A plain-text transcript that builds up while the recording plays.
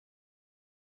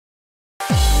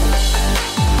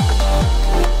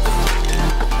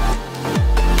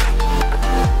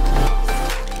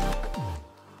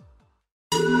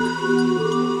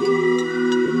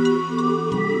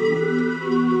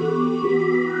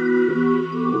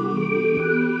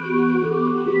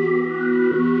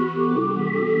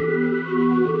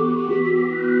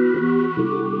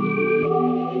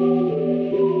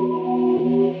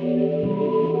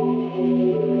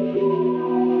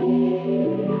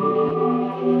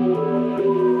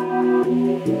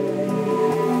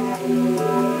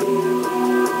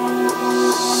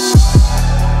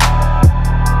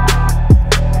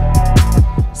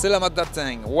Selamat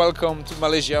datang. Welcome to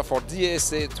Malaysia for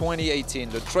DSA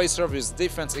 2018, the Trade Service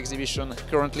Defense Exhibition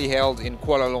currently held in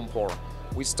Kuala Lumpur.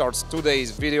 We start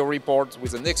today's video report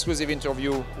with an exclusive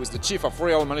interview with the Chief of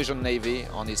Royal Malaysian Navy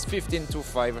on his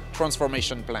 1525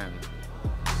 transformation plan.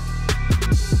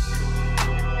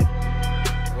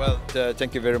 Well,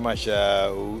 thank you very much.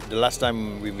 The last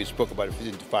time we spoke about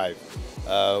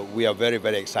 1525, we are very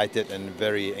excited and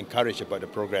very encouraged about the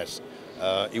progress.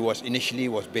 It was initially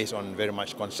based on very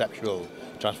much conceptual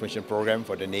transformation program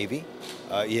for the Navy.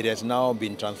 It has now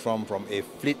been transformed from a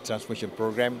fleet transformation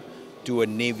program to a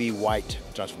Navy-wide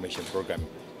transformation program.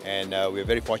 And we're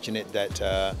very fortunate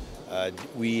that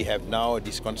we have now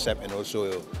this concept and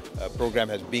also a program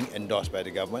has been endorsed by the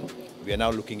government. We are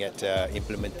now looking at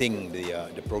implementing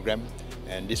the program,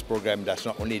 and this program does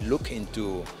not only look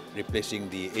into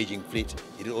replacing the aging fleet,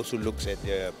 it also looks at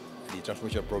the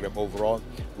transformation program overall,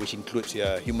 which includes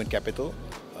human capital,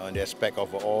 the aspect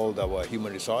of all our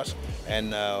human resource,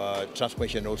 and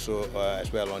transformation also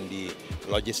as well on the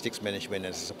logistics management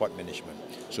and support management.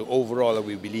 So overall,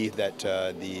 we believe that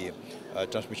the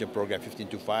transformation program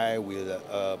 1525 will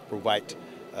provide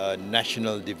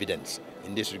national dividends.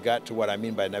 In this regard, what I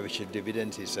mean by national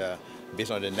dividends is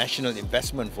based on the national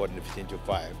investment for the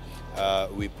 1525,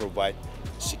 we provide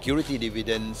security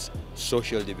dividends,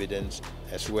 social dividends,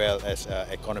 as well as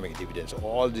economic dividends. So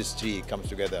all these three comes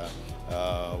together.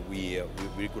 We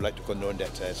would like to condone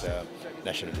that as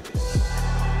national dividends.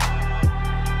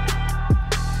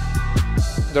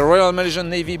 The Royal Malaysian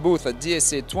Navy booth at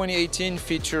DSA 2018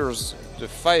 features the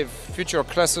 5 future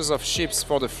classes of ships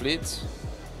for the fleet.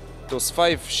 Those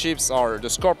 5 ships are the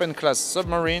Scorpion-class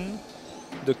submarine,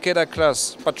 the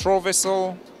Kedah-class patrol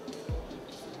vessel,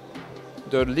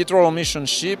 the littoral mission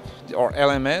ship, or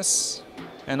LMS,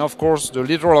 and of course the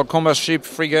littoral combat ship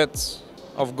frigate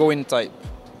of Going type.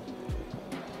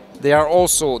 There are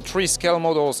also 3 scale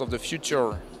models of the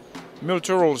future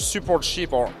multi-role support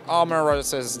ship or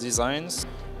MRSS designs.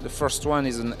 The first one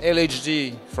is an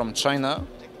LHD from China.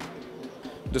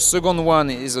 The second one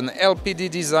is an LPD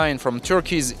design from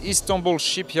Turkey's Istanbul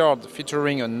shipyard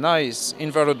featuring a nice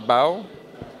inverted bow.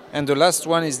 And the last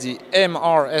one is the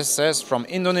MRSS from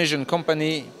Indonesian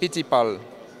company Pitipal.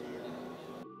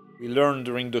 We learned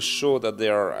during the show that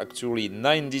there are actually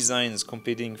 9 designs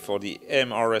competing for the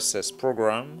MRSS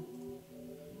program.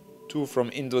 2 from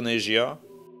Indonesia,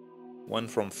 1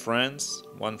 from France,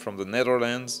 1 from the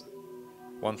Netherlands,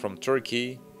 1 from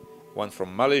Turkey, 1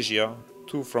 from Malaysia,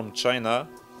 2 from China,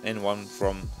 and 1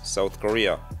 from South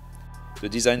Korea. The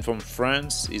design from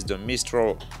France is the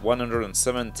Mistral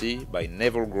 170 by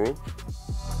Naval Group.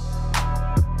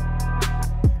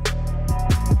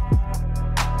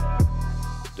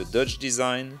 The Dutch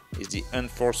design is the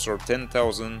Enforcer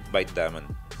 10,000 by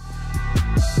Damen.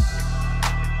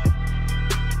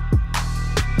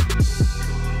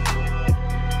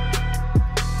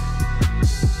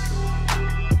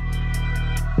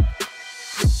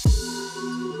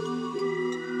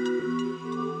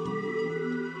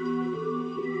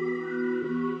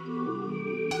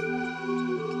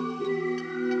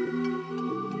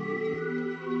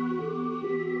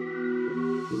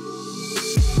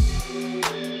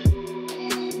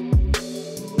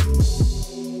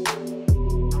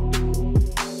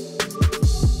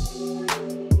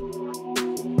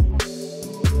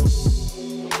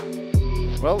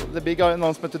 Well, the big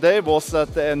announcement today was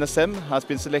that the NSM has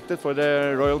been selected for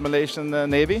the Royal Malaysian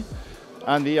Navy,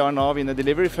 and we are now in the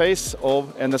delivery phase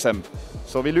of NSM.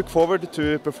 So we look forward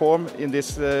to perform in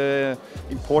this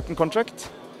important contract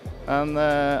and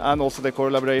also the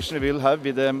collaboration we will have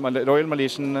with the Royal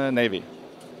Malaysian Navy.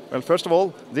 Well, first of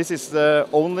all, this is the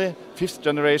only 5th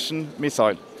generation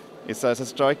missile. It has a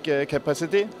strike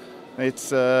capacity. It's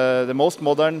the most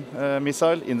modern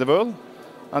missile in the world,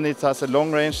 and it has a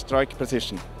long-range strike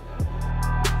precision.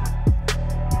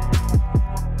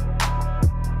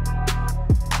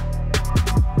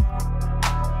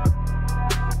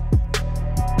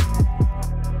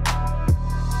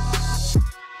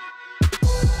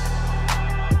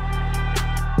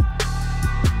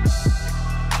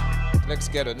 Let's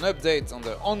get an update on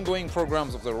the ongoing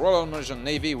programs of the Royal Malaysian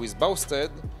Navy with Bowstead,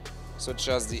 such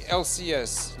as the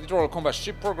LCS Littoral Combat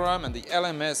Ship Program and the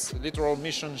LMS Littoral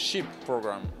Mission Ship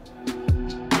Program.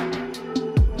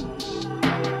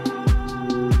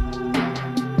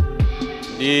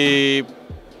 The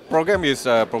program is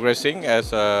progressing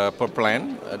as per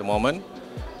plan at the moment.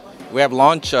 We have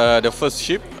launched the first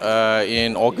ship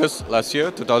in August last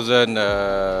year,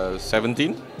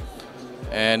 2017.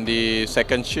 And the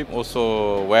second ship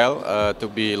also to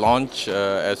be launched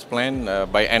as planned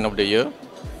by end of the year.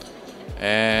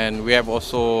 And we have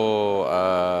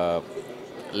also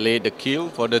laid the keel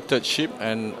for the third ship,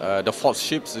 and the fourth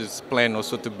ship is planned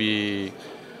also to be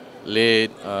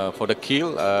laid for the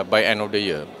keel by end of the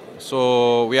year.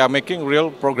 So we are making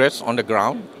real progress on the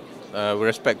ground with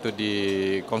respect to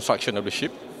the construction of the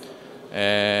ship,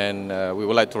 and we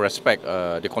would like to respect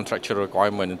the contractual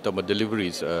requirement in terms of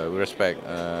deliveries with respect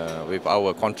with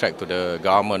our contract to the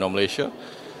government of Malaysia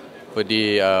for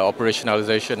the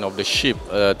operationalization of the ship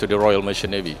to the Royal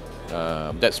Malaysian Navy.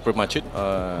 That's pretty much it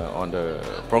on the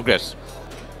progress.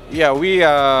 Yeah, we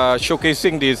are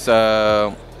showcasing this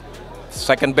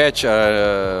second batch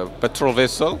patrol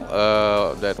vessel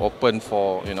that opened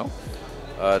for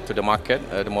to the market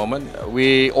at the moment.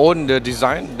 We own the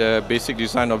design, the basic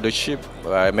design of the ship,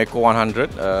 Meko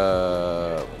 100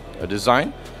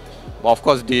 design. But of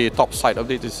course, the top side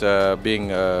of it is being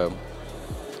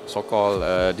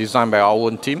so-called designed by our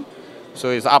own team. So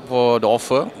it's up for the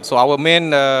offer. So our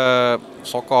main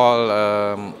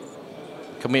so-called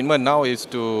commitment now is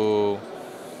to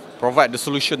provide the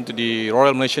solution to the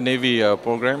Royal Malaysian Navy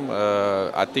program.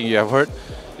 I think you have heard.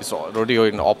 It's already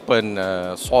in open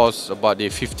source about the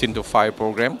 15-5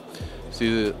 program.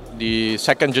 So the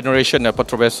second generation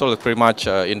patrol vessel is pretty much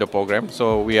in the program.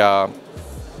 So we are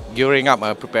gearing up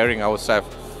and preparing ourselves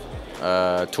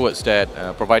towards that,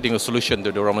 providing a solution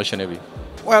to the Royal Malaysian Navy.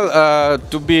 Well,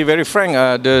 to be very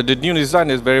frank, the new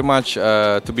design is very much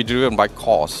to be driven by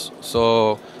cost.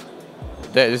 So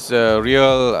that is a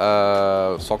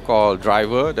real so-called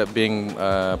driver that being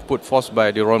put forth by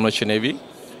the Royal Malaysian Navy.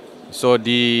 So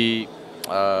the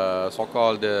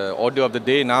so-called order of the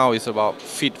day now is about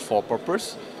fit for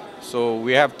purpose. So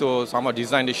we have to somehow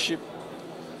design the ship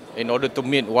in order to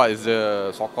meet what is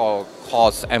the so-called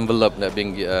cost envelope that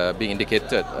being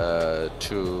indicated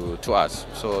to us.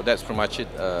 So that's pretty much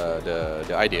it,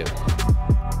 the idea.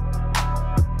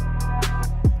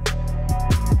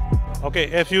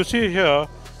 Okay, as you see here,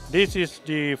 this is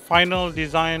the final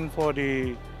design for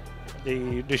the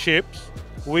ships,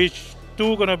 which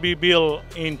two gonna be built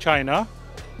in China,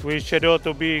 which scheduled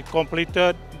to be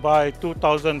completed by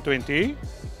 2020.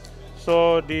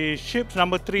 So the ships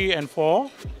number 3 and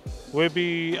 4 will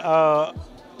be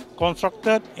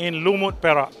constructed in Lumut,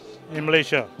 Perak, in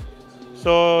Malaysia.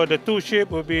 So the two ships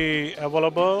will be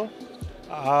available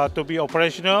to be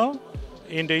operational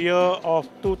in the year of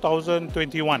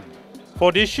 2021.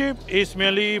 For this ship, it's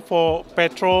merely for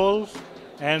patrols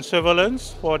and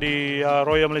surveillance for the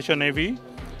Royal Malaysian Navy,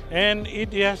 and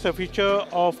it has a feature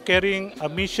of carrying a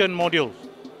mission module.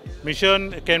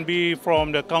 Mission can be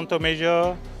from the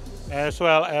countermeasure as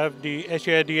well as the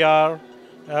HADR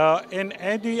and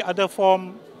any other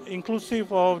form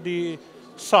inclusive of the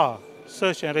SAR,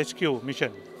 Search and Rescue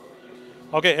mission.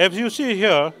 Okay, as you see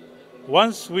here,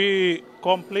 once we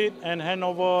complete and hand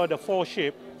over the 4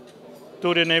 ships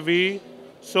to the Navy,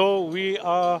 so we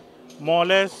are more or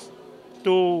less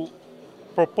to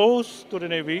propose to the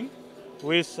Navy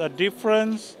with a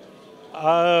different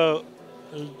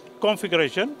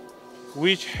configuration,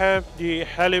 which have the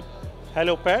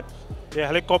helipad, the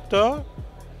helicopter,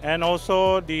 and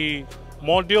also the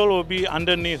module will be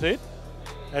underneath it,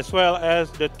 as well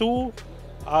as the 2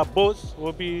 boats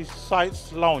will be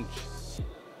sides lounge.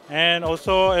 And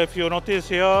also, if you notice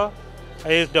here,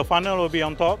 is the funnel will be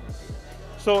on top.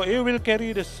 So it will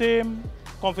carry the same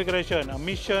configuration, a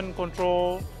mission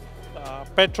control,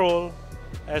 patrol,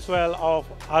 as well as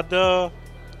other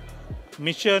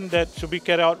mission that should be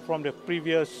carried out from the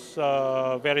previous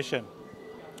variation.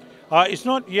 It's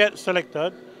not yet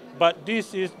selected, but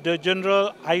this is the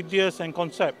general ideas and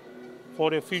concept for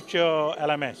the future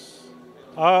LMS.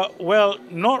 Well,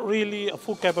 not really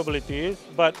full capabilities,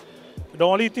 but the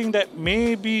only thing that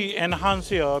may be enhanced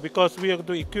here, because we are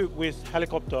to equip with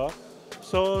helicopter,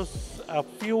 so a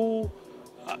few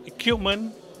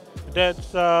equipment that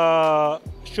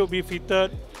should be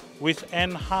fitted with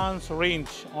enhanced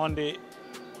range on the,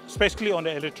 especially on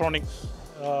the electronics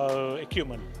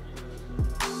equipment.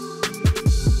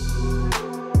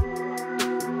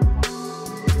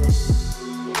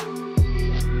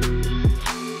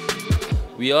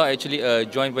 We are actually a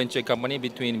joint venture company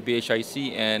between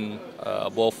BHIC and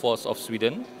Bofors of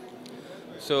Sweden.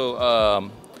 So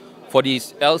for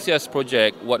this LCS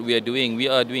project, what we are doing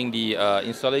the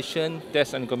installation,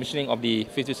 test and commissioning of the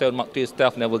 57 Mark III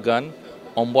stealth naval gun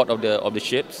on board of the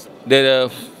ships.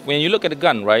 When you look at the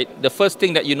gun, right, the first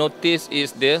thing that you notice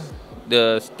is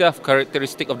the stealth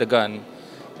characteristic of the gun.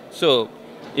 So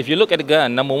if you look at the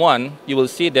gun, number one, you will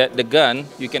see that the gun,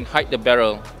 you can hide the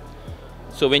barrel.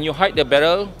 So when you hide the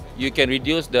barrel, you can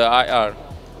reduce the IR,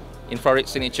 infrared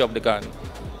signature of the gun.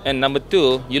 And number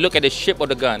two, you look at the shape of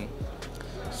the gun.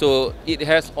 So it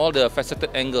has all the faceted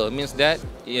angle, means that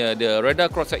the radar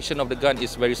cross-section of the gun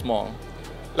is very small.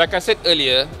 Like I said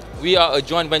earlier, we are a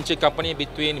joint venture company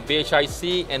between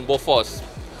BHIC and Bofors.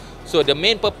 So the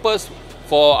main purpose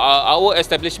for our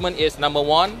establishment is, number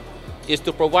one, is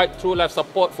to provide true life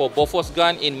support for Bofors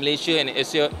gun in Malaysia and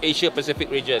Asia Pacific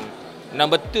region.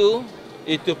 Number two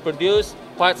is to produce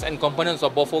parts and components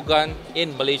of Bofors gun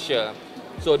in Malaysia.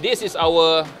 So this is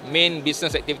our main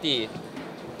business activity.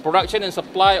 Production and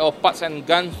supply of parts and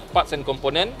gun parts and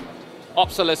component,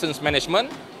 obsolescence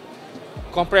management,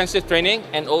 comprehensive training,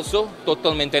 and also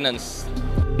total maintenance.